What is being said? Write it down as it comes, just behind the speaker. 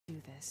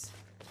this.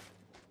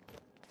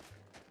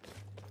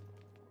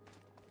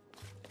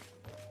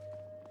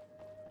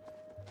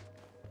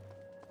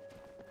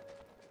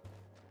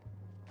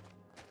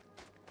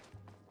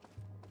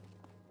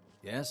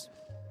 Yes?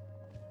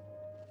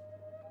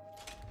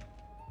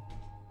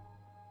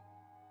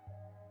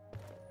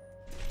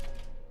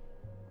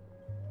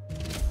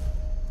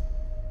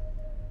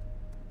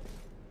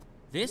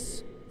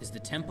 This is the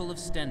Temple of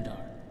Stendarr,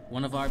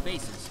 one of our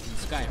bases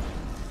in Skyrim.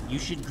 You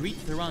should greet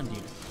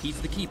Thrandir.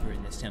 He's the keeper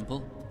in this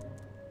temple.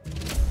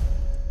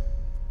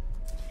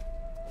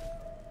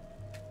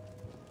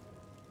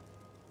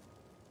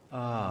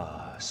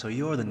 Ah, so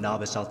you're the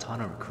novice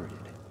Altana recruited.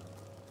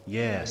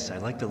 Yes, I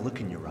like the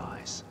look in your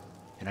eyes,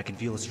 and I can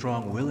feel a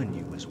strong will in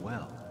you as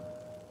well.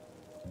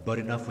 But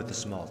enough with the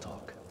small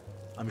talk.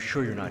 I'm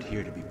sure you're not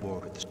here to be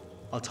bored with this.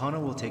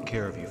 Altana will take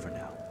care of you for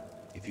now.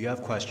 If you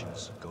have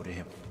questions, go to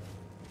him.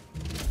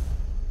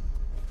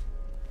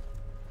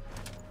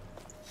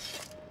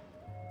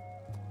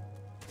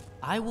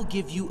 I will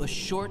give you a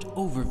short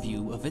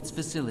overview of its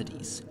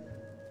facilities.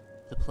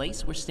 The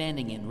place we're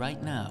standing in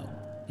right now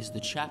is the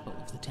chapel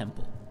of the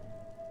temple.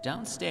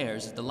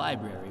 Downstairs is the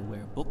library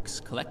where books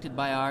collected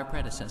by our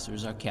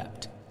predecessors are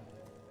kept.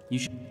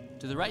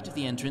 To the right of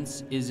the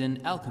entrance is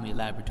an alchemy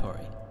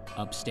laboratory.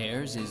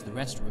 Upstairs is the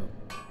restroom.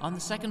 On the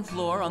second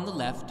floor on the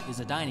left is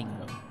a dining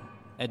room.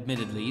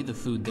 Admittedly, the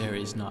food there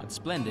is not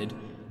splendid,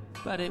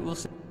 but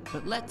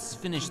let's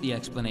finish the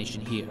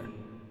explanation here.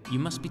 You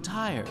must be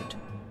tired.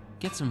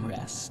 Get some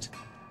rest.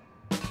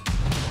 A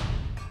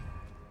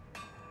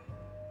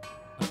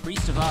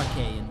priest of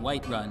Archay in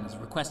Whiterun has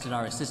requested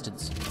our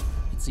assistance.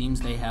 It seems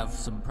they have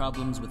some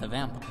problems with a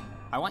vampire.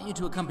 I want you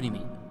to accompany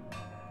me.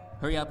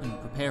 Hurry up and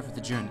prepare for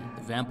the journey.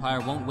 The vampire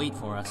won't wait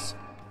for us.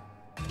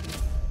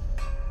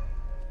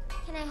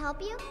 Can I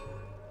help you?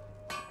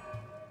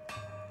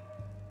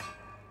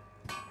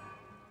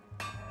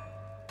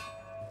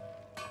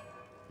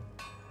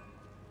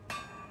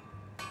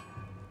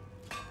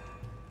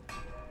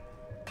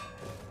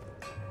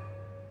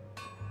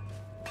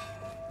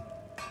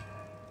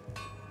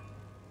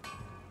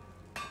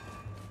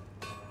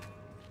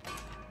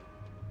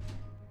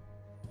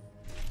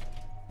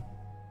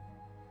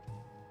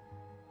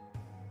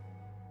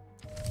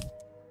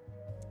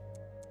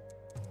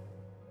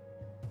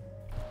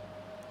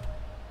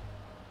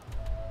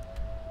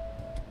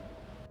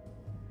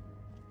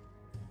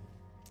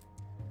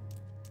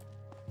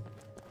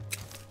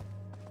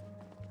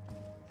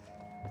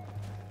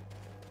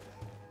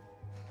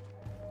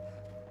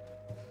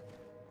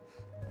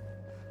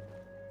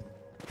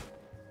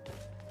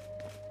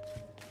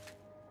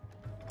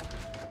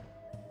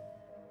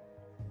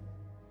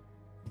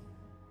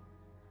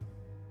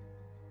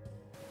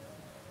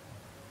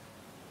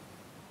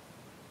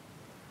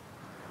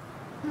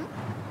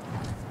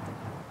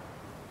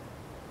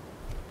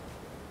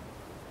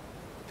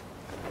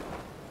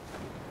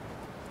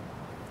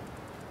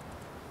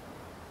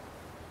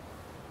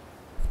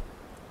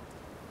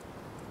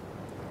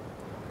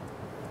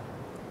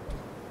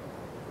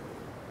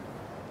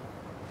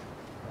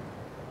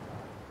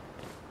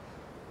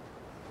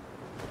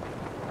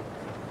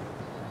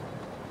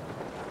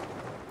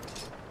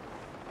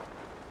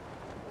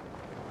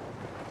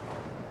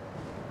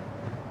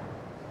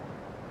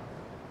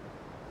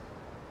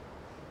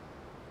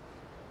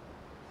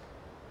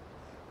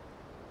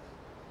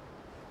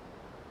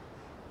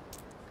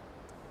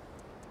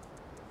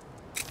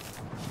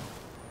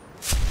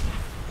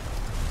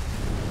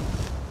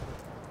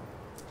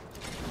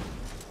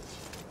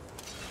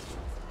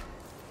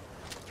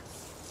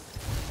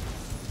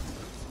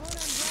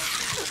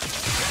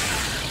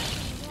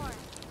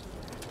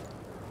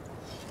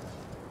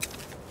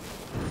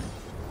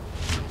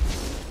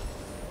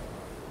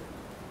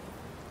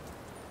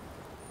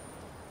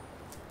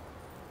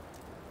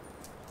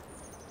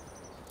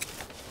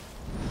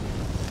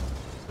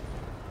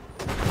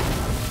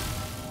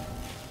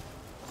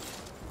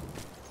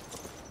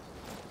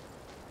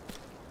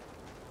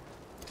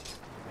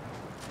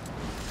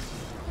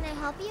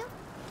 Help you?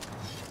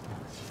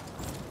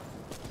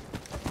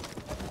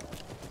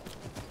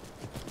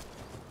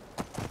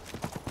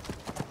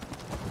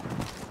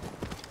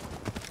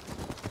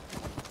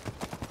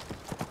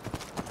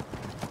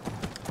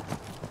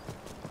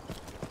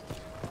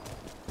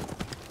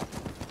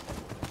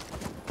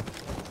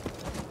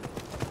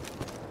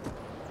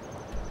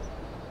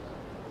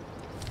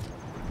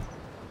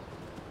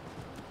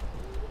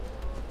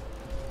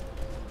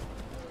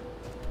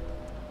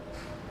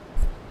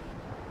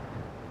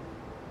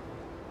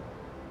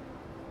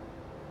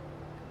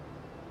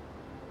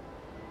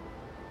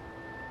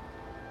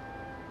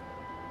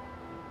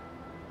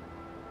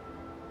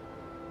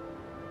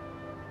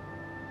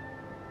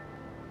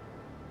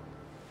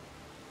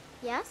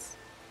 Yes?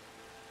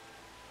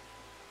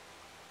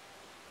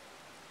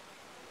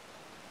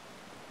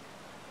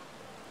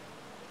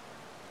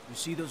 You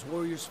see those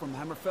warriors from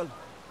Hammerfell?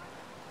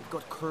 They've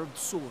got curved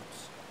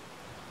swords.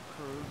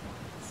 Curved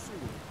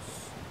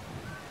swords.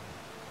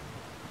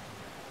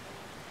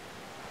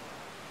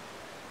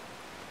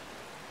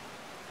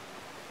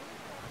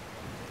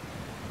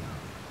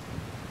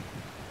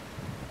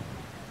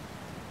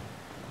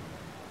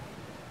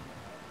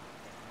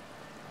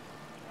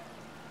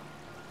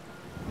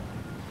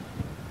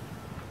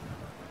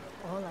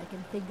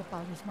 think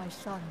about is my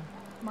son,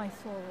 my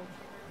Thor.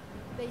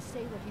 They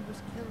say that he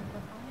was killed,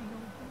 but I know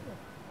better.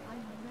 I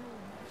know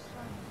my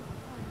son is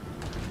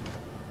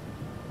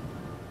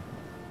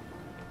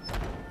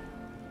alive.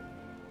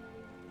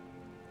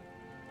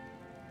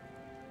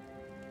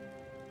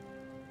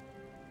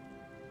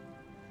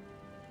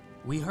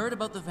 We heard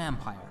about the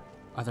vampire.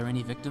 Are there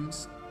any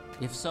victims?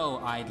 If so,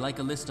 I'd like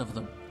a list of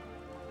them.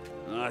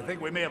 I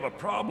think we may have a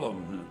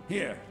problem.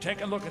 Here,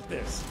 take a look at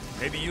this.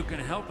 Maybe you can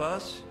help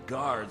us?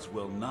 Guards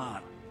will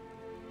not.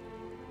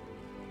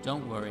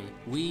 Don't worry.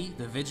 We,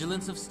 the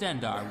Vigilants of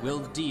Stendarr, will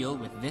deal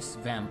with this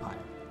vampire.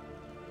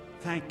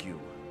 Thank you,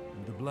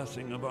 and the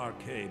blessing of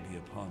Arcade be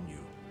upon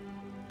you.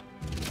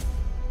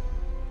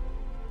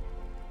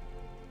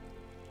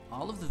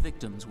 All of the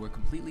victims were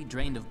completely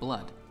drained of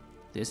blood.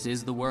 This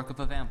is the work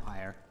of a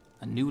vampire,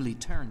 a newly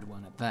turned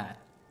one at that.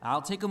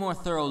 I'll take a more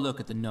thorough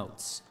look at the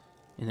notes.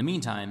 In the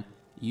meantime,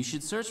 you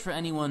should search for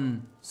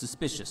anyone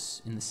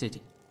suspicious in the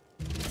city.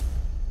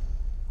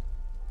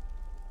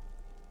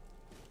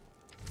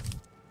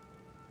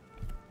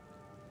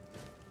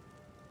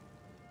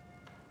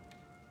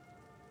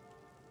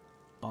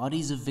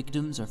 Bodies of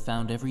victims are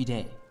found every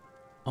day.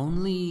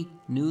 Only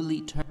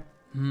newly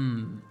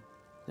turned...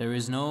 There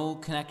is no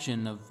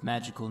connection of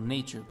magical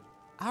nature.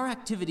 Our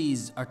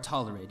activities are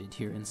tolerated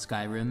here in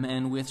Skyrim,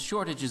 and with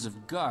shortages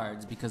of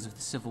guards because of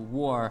the Civil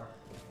War,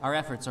 our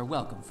efforts are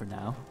welcome for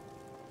now.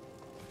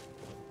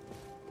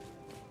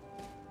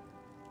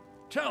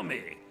 Tell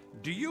me,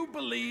 do you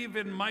believe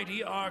in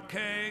mighty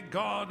Arcade,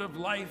 god of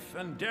life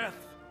and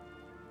death?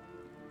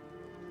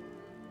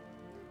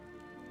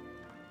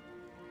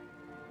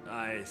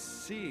 I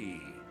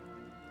see.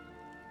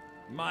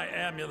 My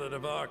amulet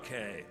of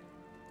Arcade.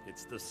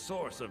 It's the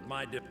source of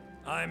my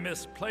I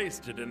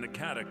misplaced it in the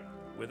catacomb.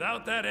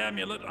 Without that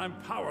amulet, I'm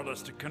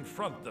powerless to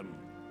confront them.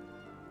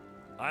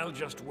 I'll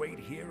just wait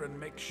here and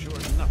make sure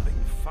nothing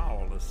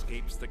foul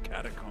escapes the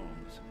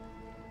catacombs.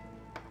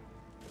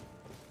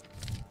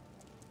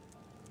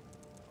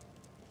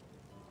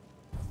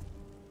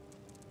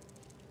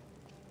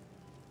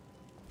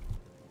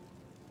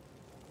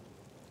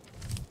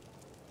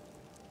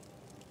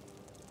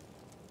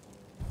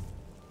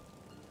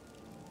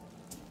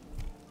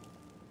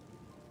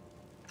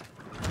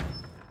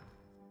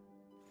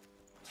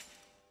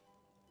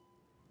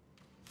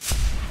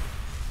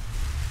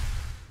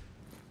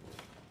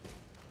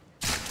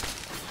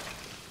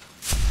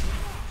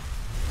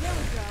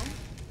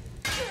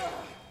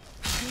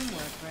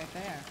 Right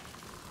there.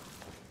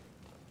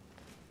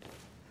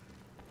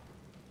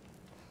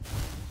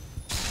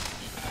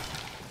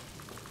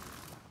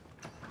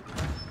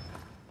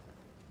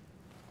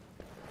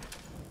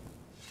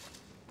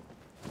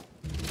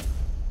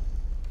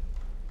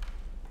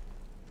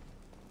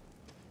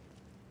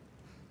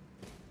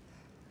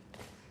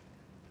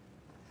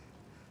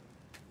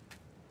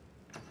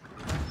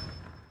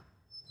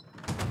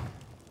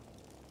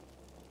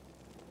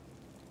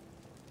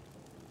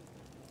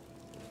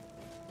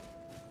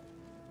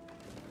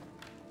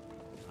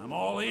 I'm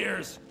all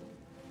ears.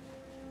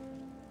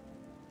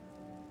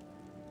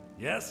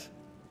 Yes?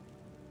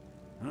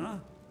 Huh?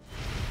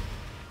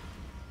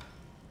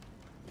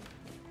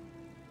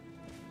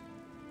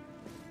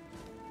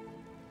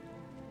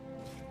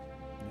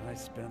 I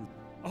spend...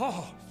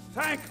 Oh,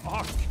 thank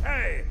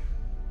Arcade!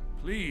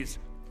 Please,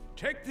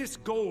 take this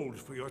gold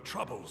for your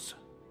troubles.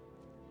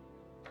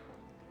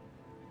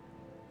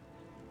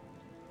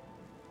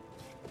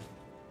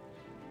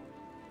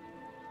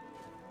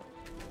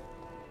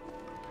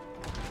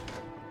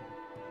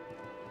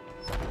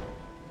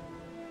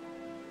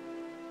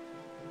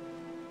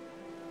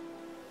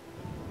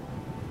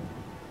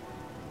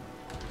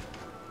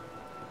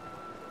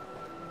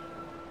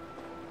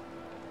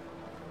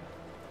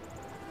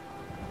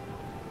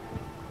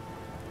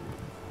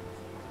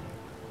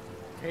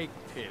 Take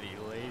pity,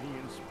 lady,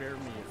 and spare me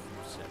a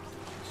few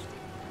seconds.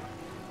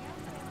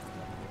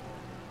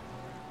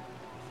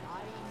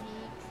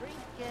 Shiny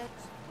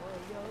trinkets for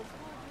your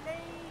good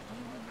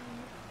lady,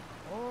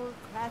 all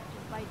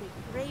crafted by the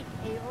great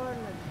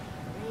Aorlan,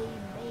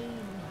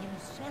 Greymane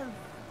himself.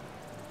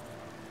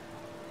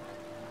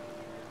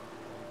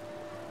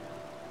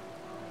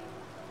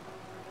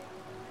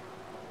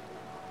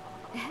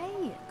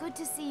 Hey, good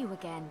to see you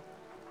again.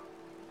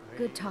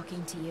 Good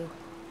talking to you.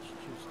 It's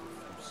just a few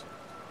seconds.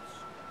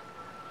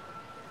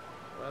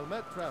 Well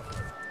met,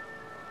 traveler.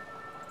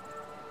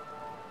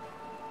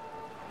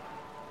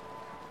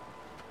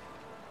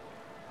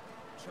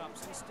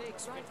 Chops and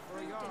steaks fit for a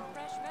Fruit yarn. and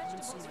fresh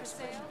vegetables for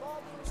sale.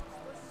 All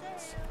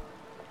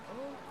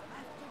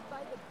crafted by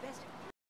the best